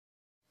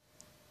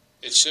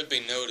It should be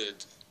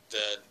noted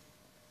that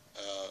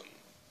um,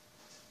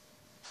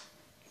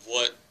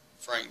 what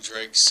Frank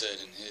Drake said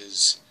in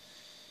his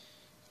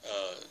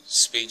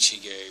speech he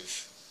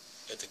gave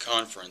at the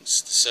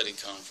conference, the Seti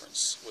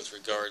conference, with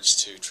regards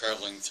to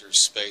traveling through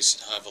space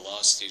at high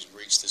velocity to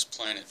reach this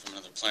planet from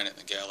another planet in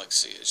the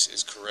galaxy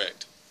is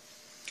correct.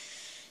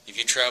 If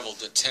you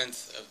traveled a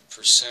tenth of a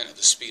percent of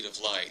the speed of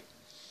light,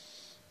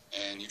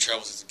 and you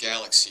travel through the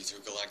galaxy,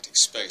 through galactic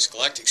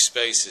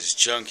space is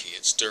junky,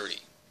 it's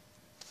dirty.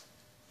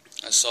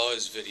 I saw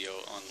his video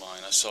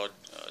online. I saw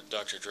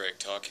Dr. Drake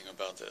talking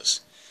about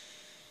this.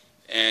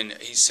 And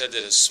he said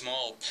that a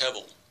small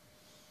pebble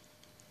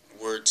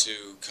were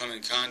to come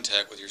in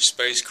contact with your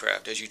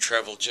spacecraft as you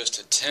travel just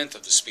a tenth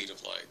of the speed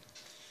of light,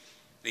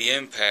 the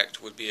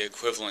impact would be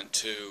equivalent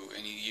to,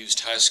 and he used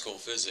high school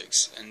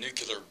physics, a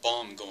nuclear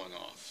bomb going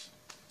off.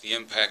 The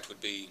impact would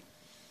be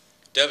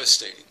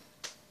devastating.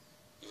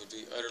 It would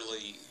be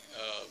utterly,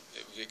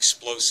 it would be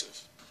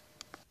explosive.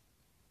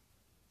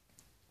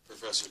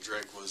 Professor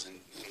Drake was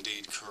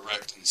indeed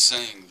correct in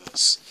saying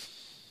this.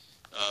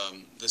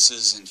 This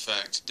is, in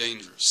fact,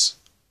 dangerous.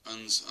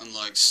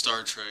 Unlike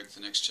Star Trek, the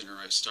Next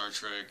Generation Star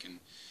Trek, and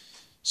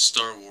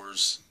Star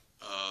Wars,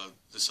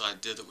 this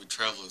idea that we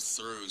travel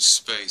through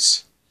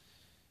space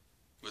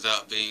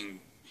without being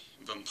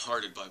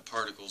bombarded by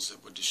particles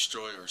that would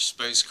destroy our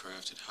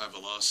spacecraft at high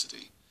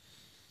velocity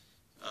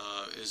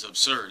is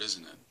absurd,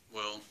 isn't it?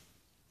 Well,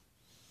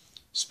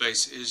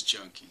 space is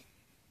junky,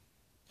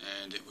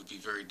 and it would be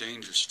very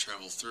dangerous to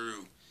travel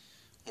through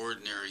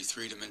ordinary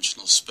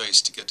three-dimensional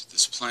space to get to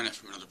this planet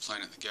from another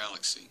planet in the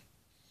galaxy.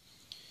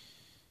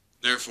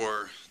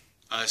 Therefore,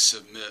 I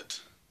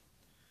submit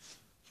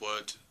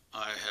what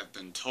I have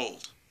been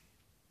told.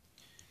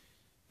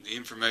 The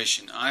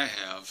information I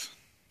have,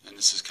 and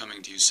this is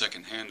coming to you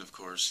secondhand, of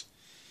course,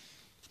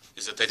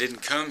 is that they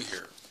didn't come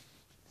here.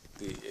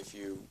 If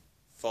you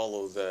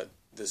follow that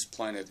this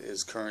planet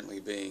is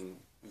currently being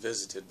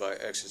visited by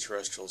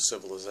extraterrestrial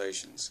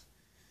civilizations,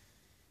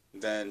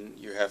 then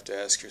you have to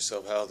ask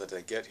yourself, how did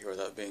they get here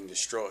without being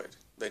destroyed?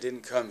 They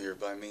didn't come here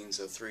by means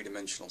of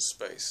three-dimensional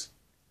space.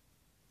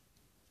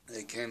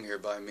 They came here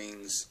by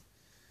means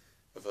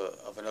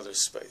of another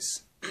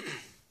space.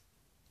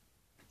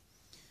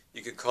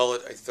 You could call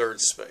it a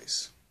third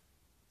space,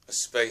 a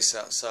space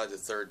outside the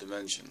third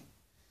dimension.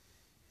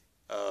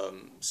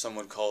 Some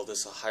would call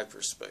this a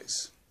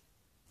hyperspace.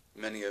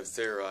 Many have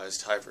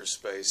theorized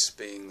hyperspace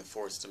being the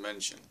fourth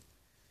dimension.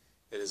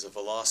 It is a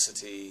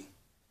velocity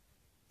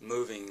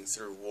moving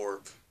through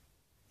warp,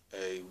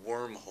 a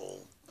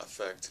wormhole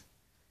effect,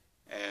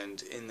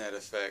 and in that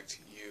effect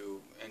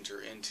you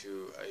enter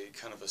into a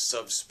kind of a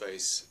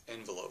subspace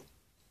envelope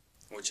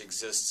which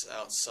exists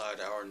outside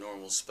our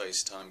normal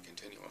space-time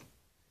continuum.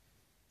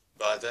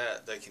 By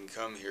that, they can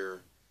come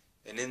here,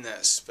 and in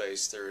that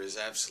space there is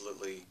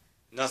absolutely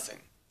nothing.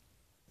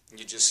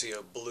 You just see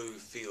a blue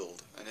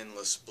field, an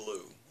endless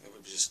blue. It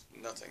would be just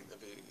nothing.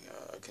 There'd be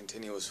a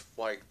continuous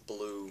white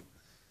blue,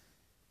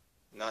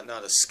 not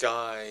a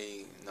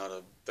sky, not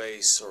a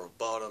base or a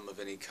bottom of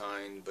any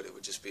kind, but it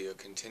would just be a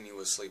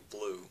continuously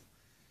blue.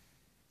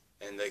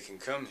 And they can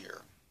come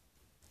here.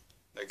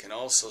 They can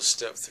also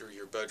step through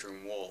your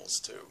bedroom walls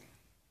too.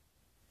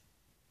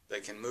 They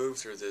can move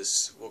through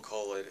this, we'll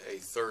call it a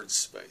third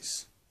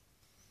space.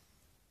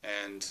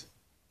 And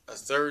a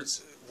third,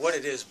 what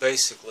it is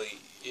basically,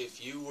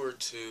 if you were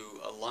to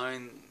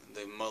align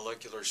the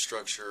molecular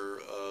structure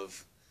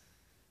of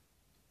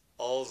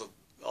all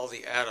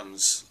the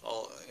atoms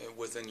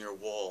within your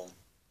wall,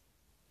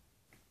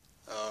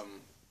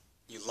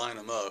 you line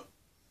them up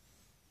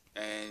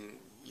and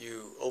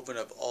you open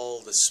up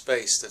all the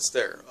space that's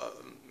there.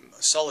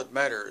 Solid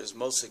matter is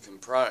mostly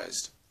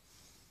comprised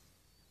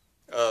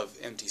of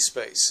empty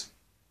space,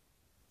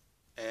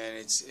 and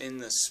it's in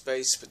the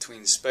space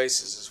between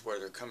spaces is where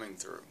they're coming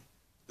through.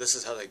 This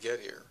is how they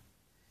get here.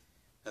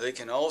 Now they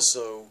can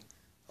also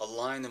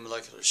align the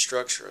molecular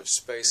structure of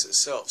space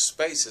itself.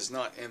 Space is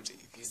not empty.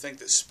 If you think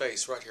that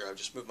space, right here, I've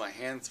just moved my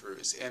hand through,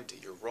 is empty,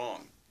 you're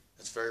wrong.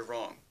 That's very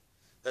wrong.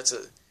 That's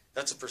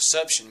a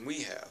perception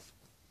we have.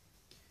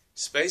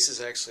 Space is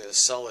actually a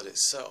solid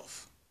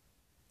itself,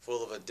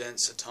 full of a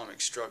dense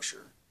atomic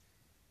structure.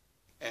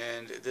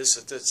 And this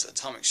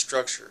atomic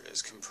structure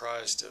is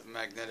comprised of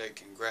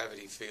magnetic and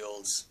gravity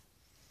fields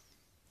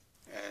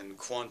and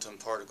quantum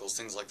particles,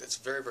 things like that. It's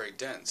very, very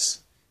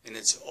dense. And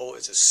it's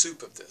a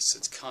soup of this.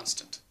 It's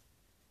constant.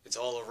 It's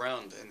all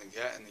around in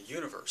the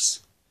universe.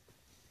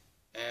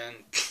 And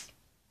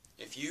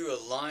if you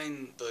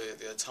align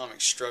the atomic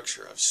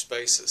structure of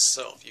space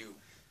itself, you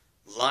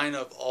line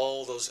up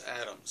all those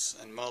atoms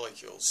and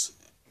molecules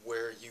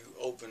where you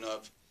open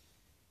up,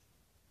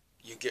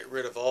 you get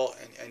rid of all,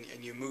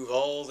 and you move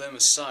all them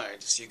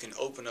aside so you can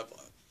open up,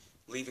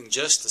 leaving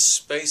just the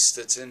space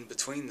that's in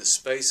between the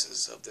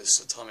spaces of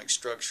this atomic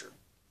structure.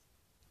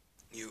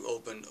 You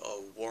open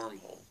a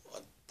wormhole, a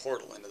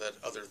portal into that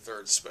other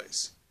third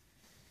space.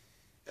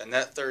 And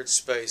that third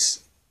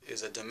space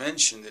is a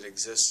dimension that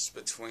exists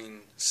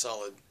between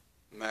solid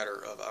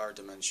matter of our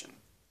dimension.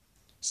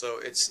 So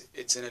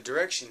it's in a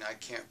direction I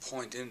can't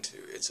point into.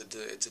 It's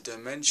a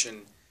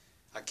dimension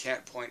I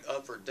can't point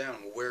up or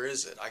down. Well, where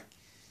is it?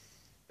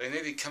 They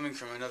may be coming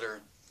from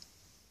another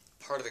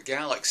part of the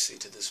galaxy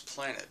to this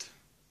planet,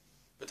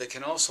 but they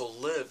can also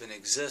live and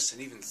exist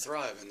and even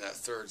thrive in that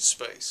third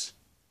space.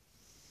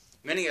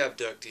 Many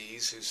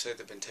abductees who say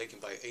they've been taken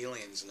by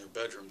aliens in their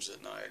bedrooms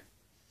at night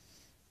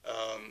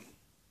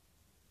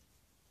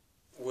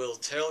will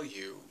tell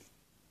you.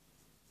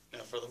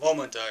 Now, for the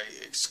moment, I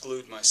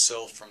exclude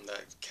myself from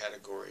that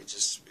category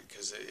just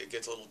because it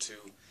gets a little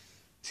too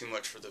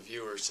much for the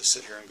viewers to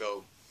sit here and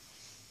go,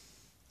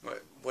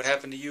 what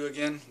happened to you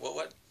again?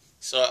 What?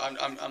 So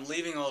I'm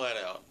leaving all that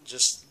out.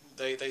 Just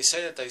they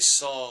say that they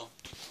saw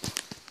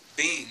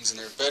beings in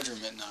their bedroom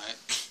at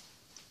night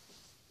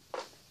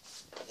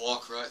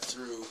walk right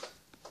through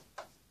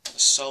a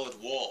solid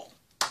wall.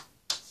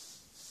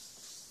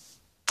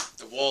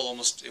 The wall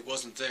it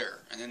wasn't there,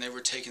 and then they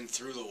were taken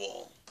through the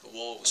wall. The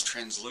wall was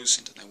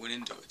translucent, and they went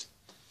into it.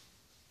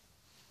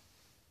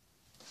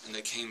 And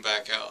they came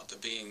back out. The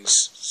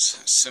beings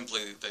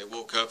they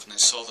woke up and they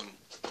saw them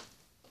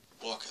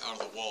walk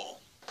out of the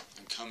wall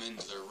and come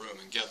into their room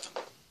and get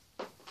them.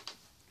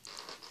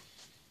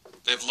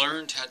 They've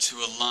learned how to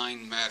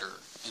align matter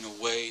in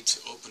a way to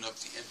open up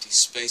the empty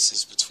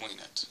spaces between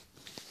it.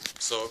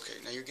 So, okay,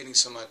 now you're getting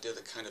some idea of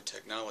the kind of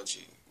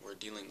technology we're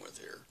dealing with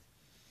here,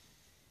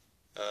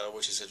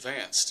 which is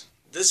advanced.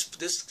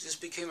 This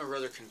became a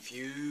rather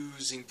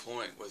confusing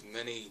point with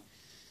many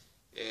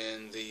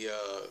in the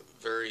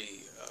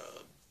very,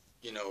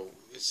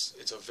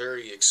 it's a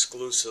very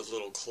exclusive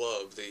little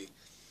club, the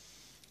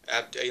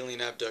alien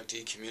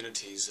abductee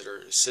communities that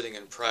are sitting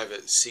in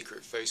private,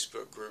 secret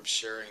Facebook groups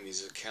sharing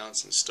these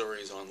accounts and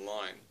stories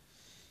online.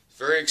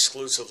 Very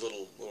exclusive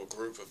little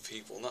group of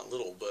people, not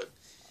little, but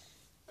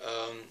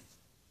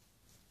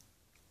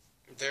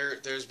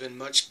there's been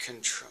much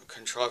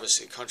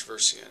controversy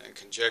and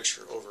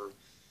conjecture over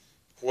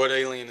what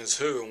alien is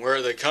who and where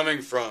are they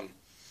coming from.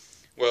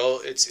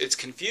 Well, it's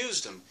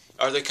confused them.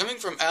 Are they coming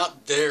from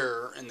out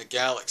there in the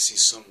galaxy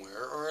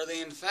somewhere, or are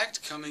they in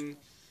fact coming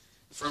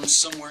from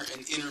somewhere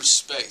in inner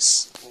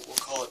space? We'll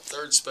call it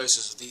third space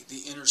as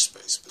the inner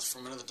space, but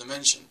from another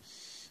dimension.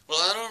 Well,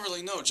 I don't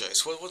really know,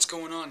 Jace. What's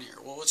going on here?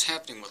 Well, what's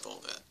happening with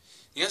all that?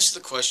 The answer to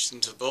the question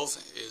to both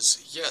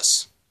is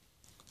yes.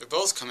 They're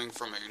both coming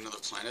from another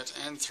planet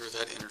and through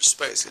that inner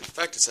space. In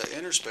fact, it's that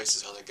inner space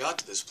is how they got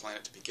to this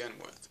planet to begin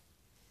with.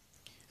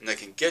 And they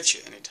can get you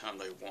anytime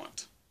they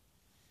want.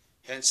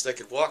 Hence, they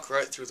could walk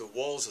right through the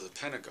walls of the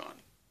Pentagon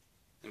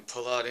and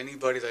pull out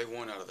anybody they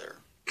want out of there.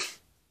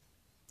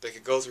 They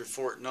could go through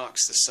Fort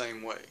Knox the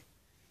same way.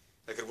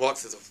 They could walk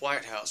through the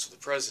White House where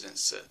the president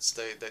sits.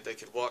 They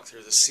could walk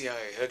through the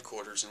CIA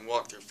headquarters and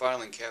walk through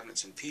filing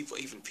cabinets and people,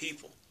 even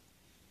people.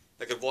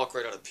 They could walk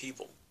right out of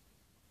people.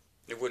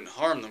 It wouldn't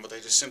harm them, but they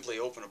just simply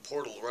open a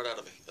portal right out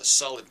of a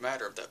solid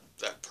matter of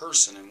that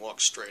person and walk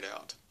straight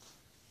out.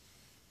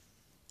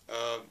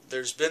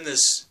 There's been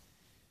this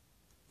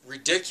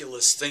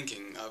ridiculous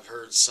thinking I've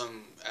heard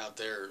some out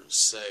there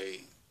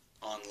say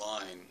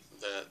online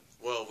that,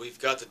 well,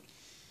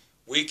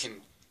 we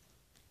can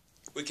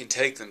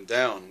take them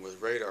down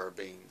with radar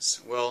beams.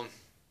 Well,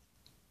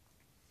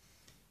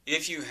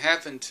 if you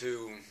happen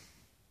to,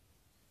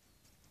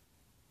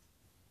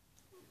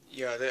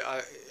 yeah,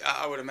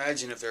 I would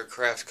imagine if their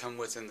craft come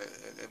within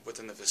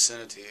the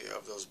vicinity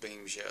of those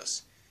beams,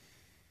 yes.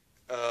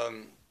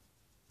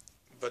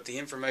 But the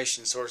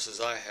information sources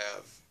I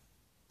have,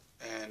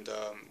 and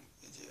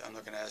I'm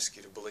not going to ask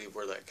you to believe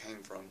where that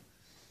came from.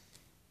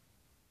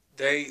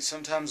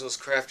 Sometimes those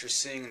craft you're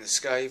seeing in the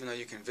sky, even though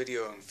you can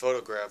video and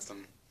photograph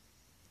them,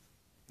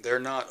 they're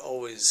not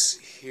always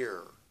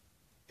here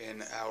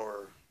in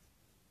our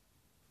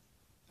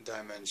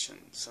dimension.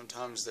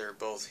 Sometimes they're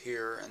both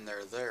here and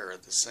they're there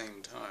at the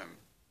same time.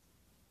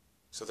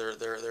 So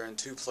they're in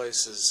two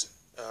places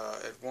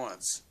at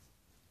once,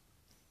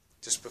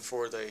 just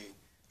before they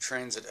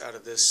transit out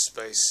of this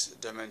space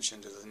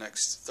dimension to the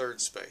next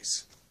third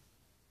space.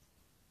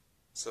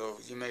 So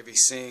you may be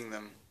seeing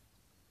them.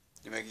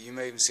 You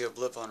may even see a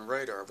blip on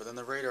radar, but then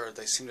the radar,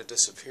 they seem to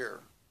disappear.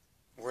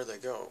 Where they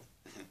go?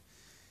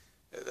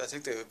 I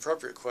think the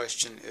appropriate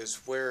question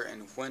is where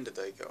and when did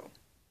they go?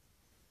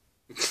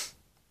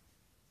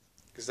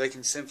 Because they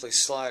can simply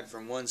slide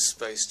from one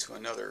space to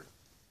another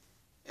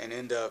and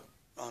end up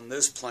on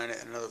this planet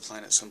and another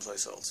planet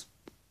someplace else,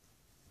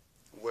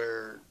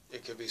 where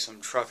it could be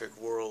some tropic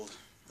world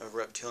of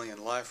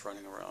reptilian life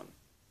running around,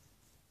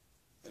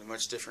 and a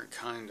much different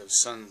kind of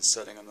sun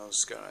setting on those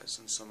skies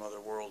in some other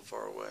world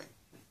far away.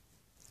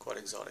 Quite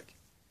exotic.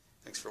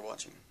 Thanks for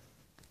watching.